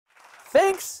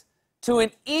Thanks to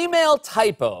an email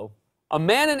typo, a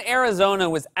man in Arizona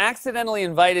was accidentally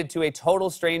invited to a total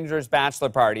stranger's bachelor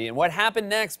party. And what happened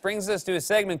next brings us to a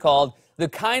segment called The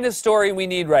Kind of Story We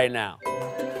Need Right Now.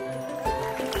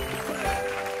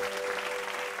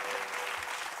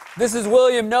 This is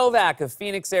William Novak of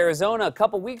Phoenix, Arizona. A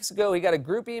couple weeks ago, he got a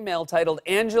group email titled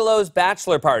Angelo's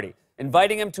Bachelor Party,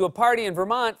 inviting him to a party in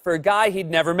Vermont for a guy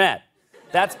he'd never met.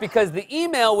 That's because the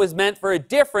email was meant for a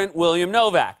different William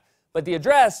Novak, but the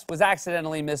address was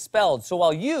accidentally misspelled. So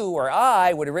while you or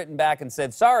I would have written back and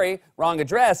said, sorry, wrong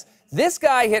address, this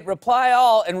guy hit reply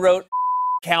all and wrote,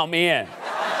 count me in.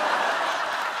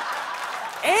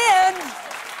 And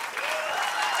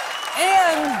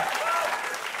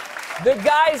the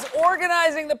guys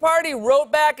organizing the party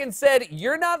wrote back and said,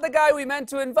 you're not the guy we meant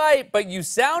to invite, but you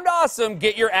sound awesome.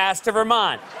 Get your ass to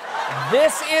Vermont.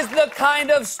 This is the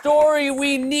kind of story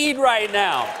we need right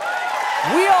now.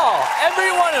 We all,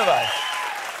 every one of us,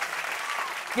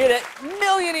 get a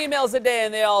million emails a day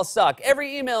and they all suck.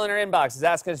 Every email in our inbox is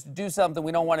asking us to do something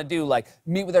we don't want to do, like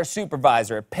meet with our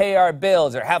supervisor, or pay our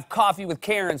bills, or have coffee with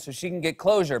Karen so she can get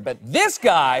closure. But this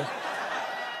guy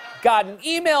got an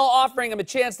email offering him a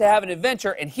chance to have an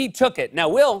adventure, and he took it. Now,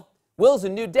 Will's a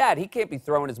new dad. He can't be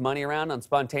throwing his money around on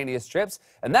spontaneous trips,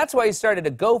 and that's why he started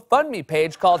a GoFundMe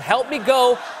page called Help Me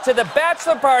Go to the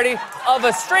Bachelor Party of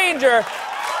a Stranger.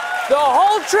 The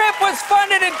whole trip was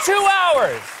funded in 2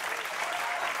 hours.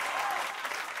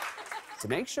 To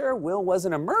make sure Will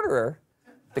wasn't a murderer,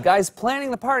 the guys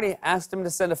planning the party asked him to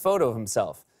send a photo of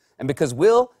himself. And because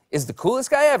Will is the coolest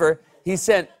guy ever, he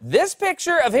sent this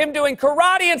picture of him doing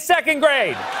karate in 2nd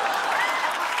grade.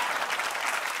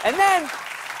 And then,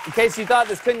 in case you thought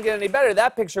this couldn't get any better,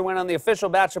 that picture went on the official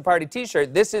Bachelor Party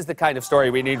t-shirt. This is the kind of story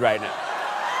we need right now.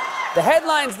 The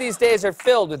headlines these days are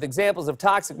filled with examples of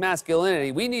toxic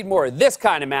masculinity. We need more of this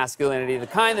kind of masculinity, the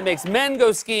kind that makes men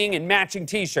go skiing in matching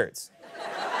t-shirts.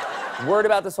 Word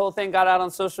about this whole thing got out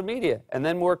on social media, and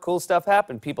then more cool stuff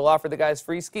happened. People offered the guys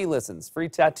free ski lessons, free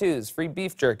tattoos, free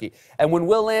beef jerky. And when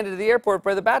Will landed at the airport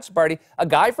for the bachelor party, a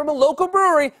guy from a local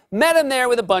brewery met him there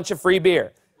with a bunch of free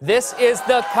beer. This is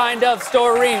the kind of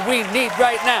story we need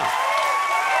right now.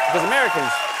 Because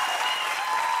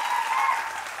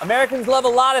Americans love a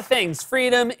lot of things.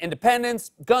 Freedom,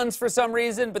 independence, guns for some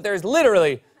reason, but there's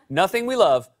literally nothing we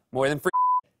love more than free.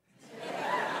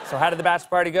 So how did the bachelor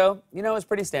party go? You know, it was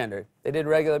pretty standard. They did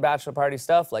regular bachelor party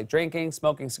stuff like drinking,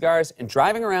 smoking cigars, and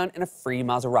driving around in a free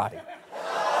Maserati.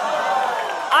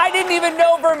 I didn't even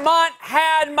know Vermont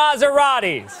had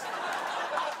Maseratis.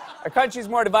 Our country's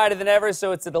more divided than ever,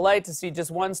 so it's a delight to see just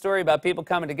one story about people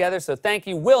coming together. So thank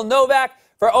you, Will Novak,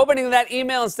 for opening that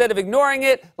email instead of ignoring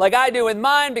it like I do with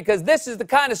mine, because this is the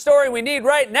kind of story we need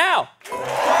right now.